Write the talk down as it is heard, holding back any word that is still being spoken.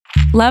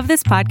Love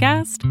this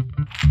podcast?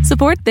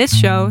 Support this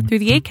show through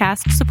the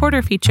Acast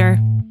supporter feature.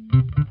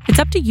 It's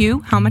up to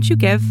you how much you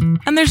give,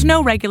 and there's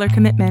no regular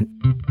commitment.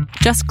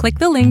 Just click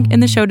the link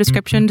in the show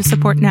description to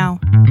support now.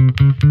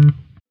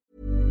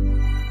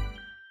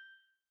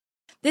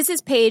 This is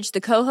Paige,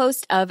 the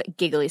co-host of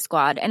Giggly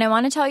Squad, and I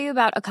want to tell you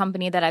about a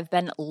company that I've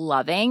been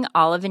loving,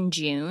 Olive &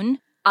 June.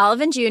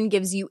 Olive & June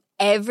gives you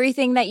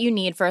everything that you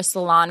need for a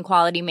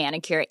salon-quality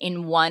manicure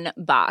in one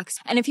box.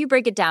 And if you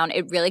break it down,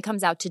 it really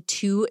comes out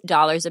to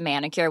 $2 a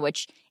manicure,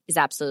 which is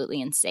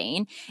absolutely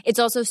insane. It's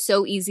also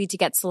so easy to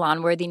get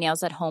salon-worthy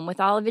nails at home with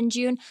Olive &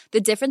 June.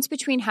 The difference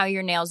between how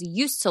your nails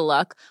used to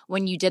look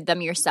when you did them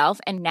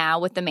yourself and now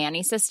with the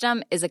Mani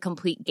system is a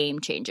complete game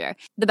changer.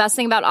 The best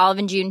thing about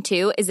Olive & June,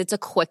 too, is it's a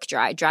quick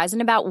dry. Dries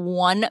in about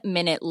 1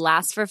 minute,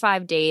 lasts for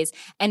 5 days,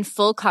 and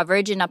full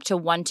coverage in up to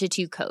 1 to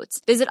 2 coats.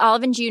 Visit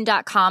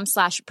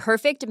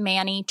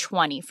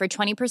oliveandjune.com/perfectmani20 for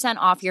 20%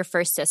 off your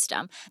first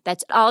system.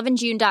 That's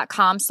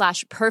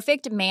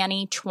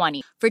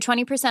oliveandjune.com/perfectmani20 for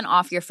 20%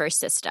 off your first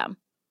system.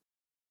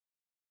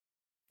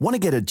 Want to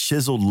get a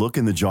chiseled look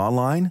in the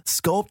jawline?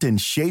 Sculpt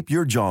and shape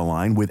your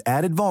jawline with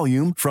added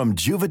volume from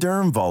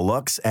Juvederm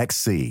Volux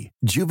XC.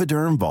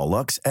 Juvederm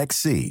Volux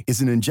XC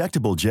is an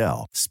injectable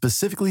gel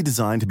specifically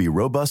designed to be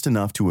robust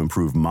enough to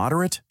improve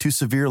moderate to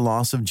severe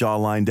loss of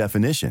jawline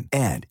definition.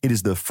 And it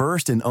is the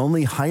first and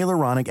only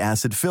hyaluronic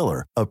acid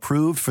filler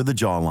approved for the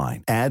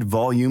jawline. Add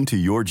volume to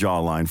your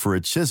jawline for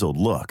a chiseled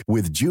look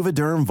with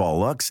Juvederm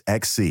Volux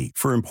XC.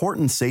 For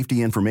important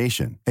safety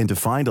information and to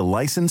find a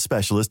licensed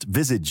specialist,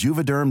 visit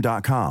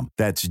juvederm.com.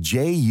 That's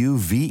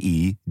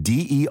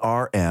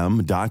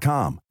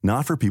JUVEDERM.com.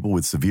 Not for people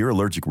with severe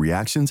allergic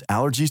reactions,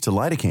 allergies to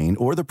lidocaine,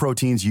 or the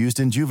proteins used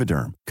in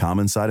Juvederm.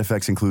 Common side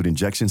effects include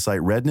injection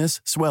site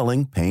redness,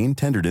 swelling, pain,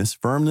 tenderness,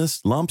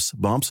 firmness, lumps,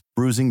 bumps,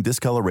 bruising,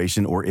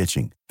 discoloration, or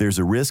itching. There's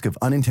a risk of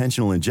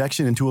unintentional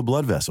injection into a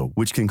blood vessel,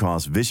 which can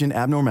cause vision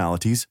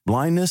abnormalities,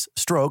 blindness,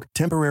 stroke,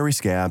 temporary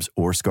scabs,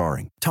 or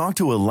scarring. Talk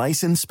to a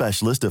licensed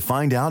specialist to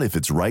find out if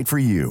it's right for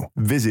you.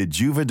 Visit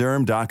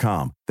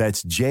Juvederm.com.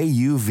 That's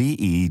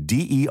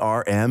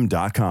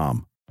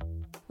JUVEDERM.com.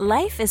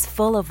 Life is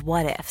full of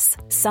what-ifs.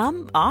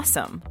 Some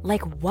awesome,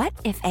 like what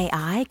if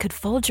AI could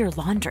fold your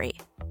laundry?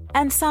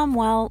 And some,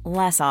 well,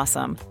 less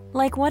awesome,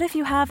 like what if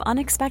you have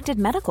unexpected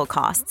medical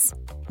costs?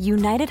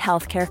 United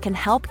Healthcare can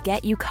help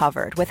get you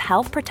covered with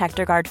Health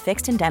Protector Guard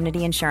fixed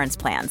indemnity insurance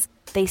plans.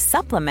 They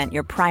supplement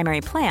your primary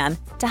plan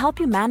to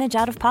help you manage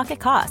out-of-pocket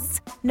costs.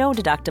 No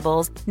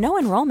deductibles, no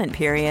enrollment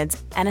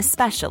periods, and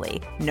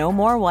especially no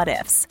more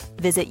what-ifs.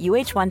 Visit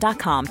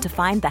UH1.com to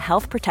find the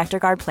Health Protector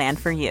Guard plan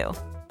for you.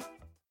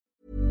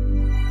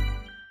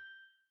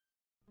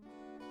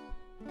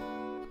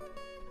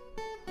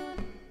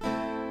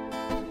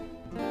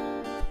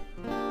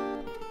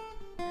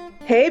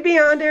 Hey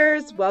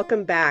Beyonders,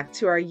 welcome back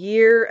to our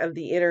Year of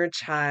the Inner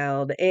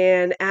Child.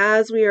 And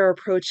as we are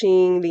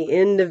approaching the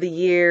end of the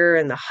year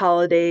and the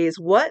holidays,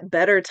 what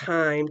better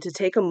time to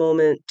take a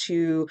moment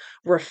to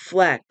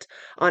reflect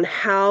on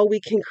how we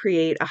can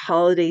create a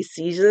holiday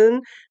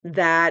season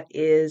that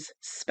is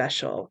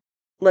special.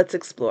 Let's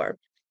explore.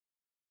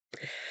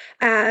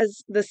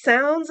 As the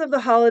sounds of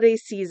the holiday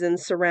season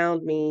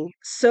surround me,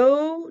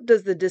 so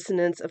does the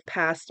dissonance of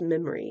past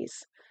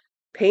memories,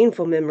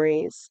 painful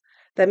memories,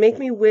 that make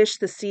me wish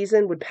the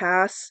season would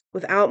pass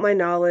without my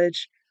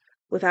knowledge,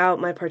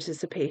 without my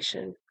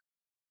participation.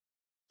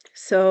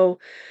 So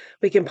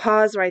we can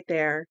pause right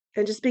there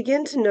and just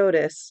begin to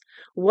notice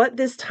what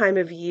this time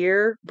of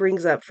year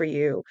brings up for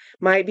you.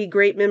 Might be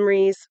great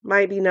memories,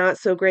 might be not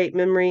so great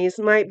memories,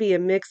 might be a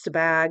mixed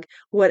bag.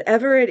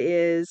 Whatever it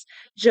is,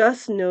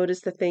 just notice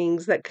the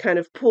things that kind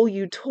of pull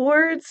you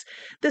towards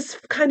this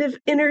kind of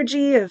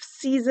energy of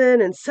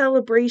season and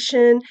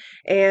celebration,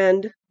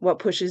 and what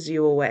pushes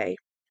you away.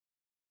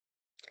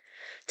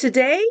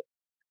 Today,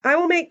 I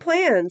will make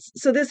plans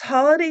so this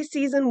holiday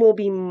season will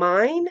be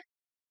mine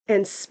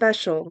and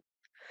special.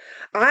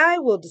 I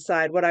will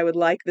decide what I would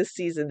like this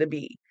season to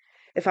be.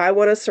 If I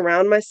want to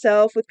surround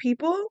myself with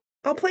people,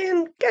 I'll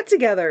plan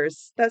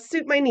get-togethers that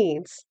suit my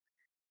needs.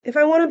 If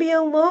I want to be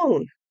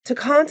alone to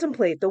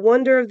contemplate the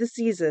wonder of the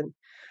season,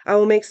 I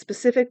will make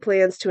specific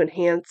plans to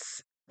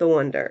enhance the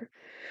wonder.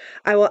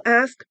 I will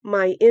ask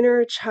my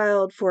inner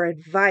child for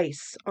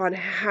advice on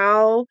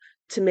how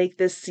to make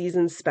this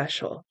season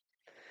special.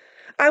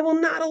 I will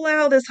not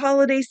allow this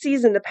holiday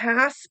season to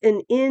pass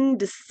in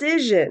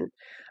indecision.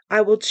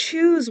 I will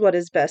choose what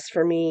is best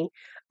for me.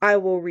 I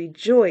will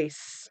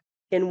rejoice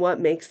in what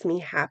makes me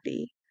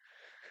happy.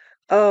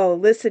 Oh,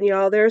 listen,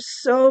 y'all, there are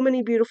so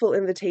many beautiful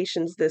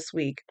invitations this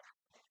week.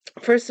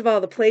 First of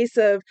all, the place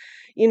of,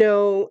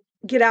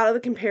 get out of the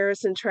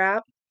comparison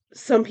trap.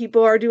 Some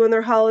people are doing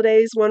their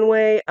holidays one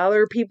way,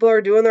 other people are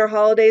doing their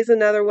holidays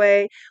another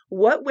way.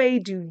 What way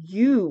do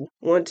you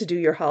want to do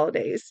your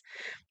holidays?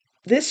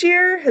 This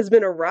year has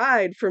been a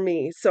ride for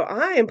me, so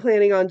I am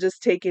planning on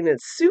just taking it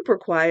super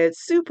quiet,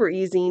 super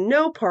easy,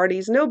 no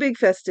parties, no big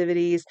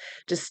festivities,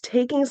 just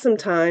taking some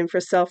time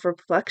for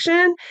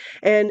self-reflection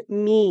and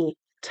me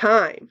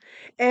time.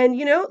 And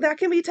that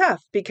can be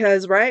tough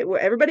because, right,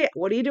 everybody,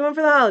 what are you doing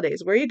for the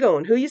holidays? Where are you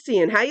going? Who you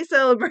seeing? How you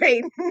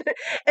celebrating?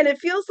 And it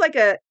feels like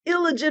a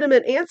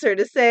illegitimate answer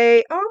to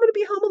say, oh, I'm going to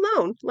be home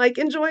alone, like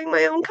enjoying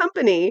my own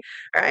company,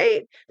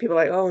 right? People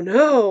are like, oh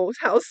no,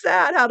 how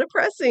sad, how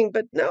depressing.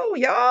 But no,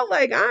 y'all,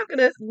 like I'm going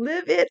to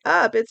live it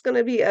up. It's going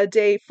to be a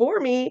day for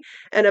me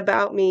and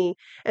about me.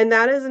 And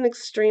that is an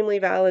extremely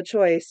valid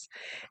choice.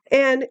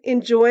 And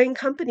enjoying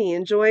company,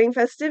 enjoying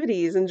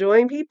festivities,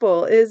 enjoying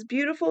people is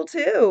beautiful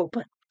too.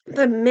 But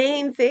the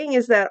main thing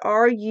is that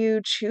are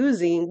you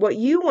choosing what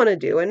you want to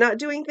do and not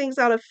doing things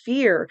out of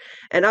fear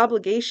and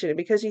obligation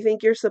because you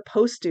think you're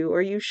supposed to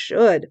or you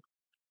should?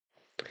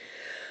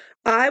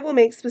 I will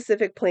make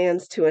specific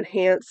plans to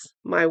enhance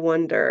my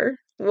wonder.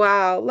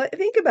 Wow,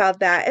 think about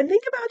that and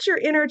think about your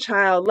inner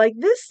child. Like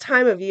this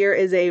time of year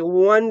is a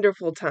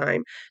wonderful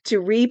time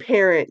to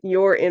reparent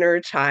your inner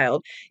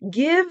child.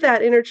 Give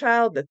that inner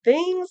child the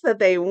things that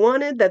they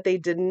wanted that they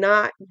did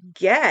not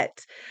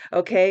get.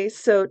 Okay,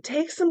 so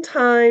take some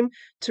time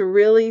to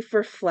really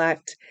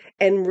reflect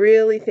and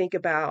really think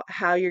about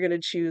how you're going to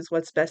choose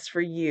what's best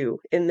for you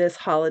in this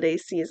holiday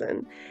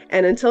season.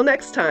 And until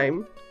next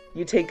time,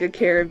 you take good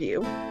care of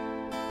you.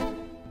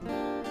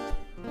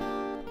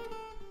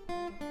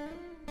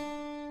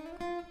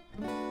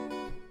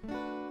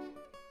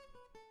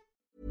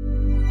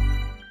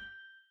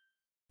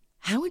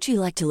 How would you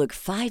like to look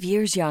 5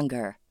 years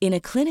younger? In a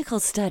clinical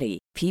study,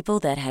 people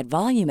that had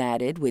volume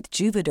added with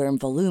Juvederm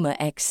Voluma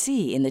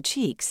XC in the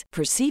cheeks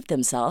perceived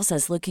themselves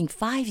as looking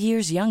 5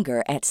 years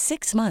younger at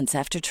 6 months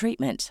after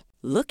treatment.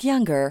 Look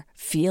younger,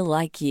 feel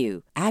like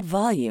you. Add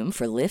volume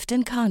for lift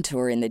and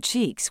contour in the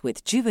cheeks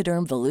with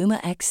Juvederm Voluma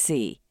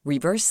XC.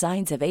 Reverse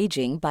signs of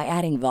aging by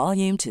adding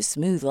volume to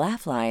smooth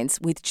laugh lines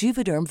with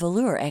Juvederm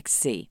Volure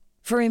XC.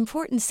 For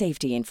important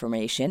safety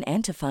information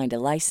and to find a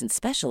licensed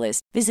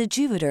specialist, visit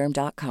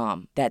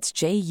Juvederm.com. That's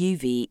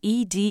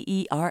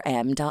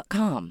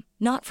JUVEDERM.com.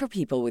 Not for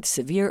people with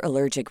severe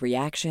allergic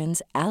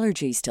reactions,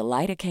 allergies to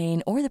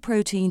lidocaine, or the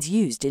proteins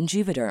used in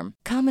Juvederm.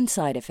 Common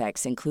side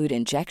effects include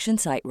injection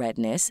site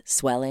redness,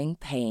 swelling,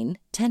 pain,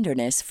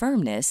 tenderness,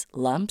 firmness,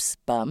 lumps,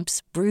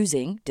 bumps,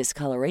 bruising,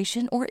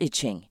 discoloration, or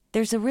itching.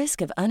 There's a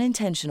risk of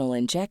unintentional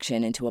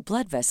injection into a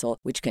blood vessel,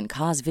 which can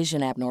cause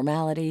vision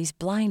abnormalities,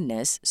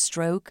 blindness,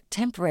 stroke,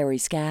 temporary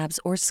scabs,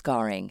 or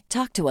scarring.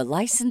 Talk to a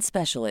licensed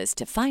specialist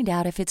to find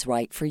out if it's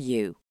right for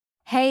you.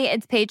 Hey,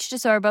 it's Paige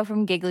DeSorbo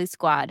from Giggly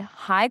Squad.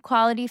 High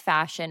quality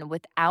fashion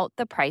without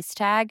the price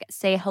tag.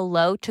 Say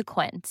hello to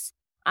Quince.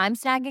 I'm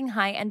snagging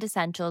high-end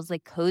essentials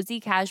like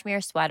cozy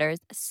cashmere sweaters,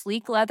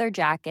 sleek leather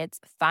jackets,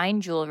 fine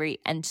jewelry,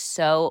 and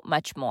so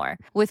much more.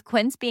 With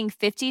Quince being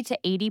 50 to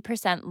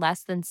 80%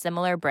 less than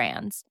similar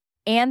brands.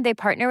 And they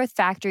partner with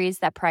factories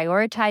that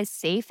prioritize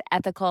safe,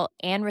 ethical,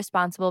 and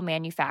responsible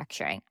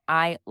manufacturing.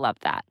 I love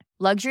that.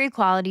 Luxury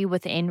quality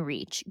within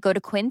reach. Go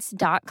to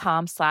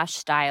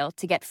quince.com/style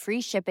to get free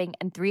shipping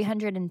and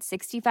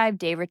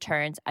 365-day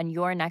returns on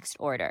your next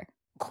order.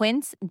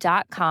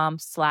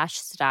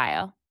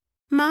 Quince.com/style.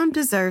 Mom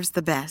deserves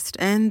the best,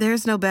 and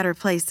there's no better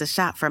place to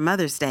shop for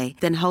Mother's Day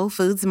than Whole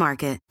Foods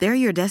Market. They're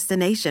your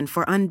destination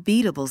for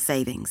unbeatable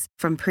savings,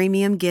 from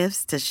premium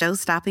gifts to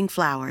show-stopping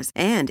flowers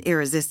and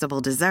irresistible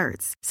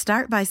desserts.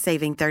 Start by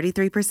saving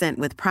 33%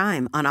 with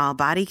Prime on all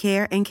body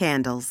care and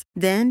candles.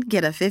 Then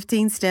get a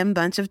 15-stem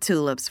bunch of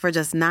tulips for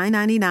just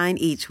 $9.99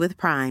 each with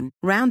Prime.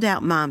 Round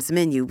out Mom's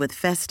menu with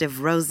festive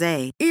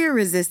rosé,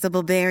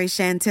 irresistible berry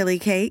chantilly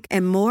cake,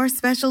 and more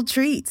special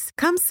treats.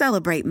 Come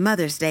celebrate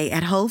Mother's Day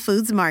at Whole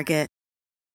Foods Market.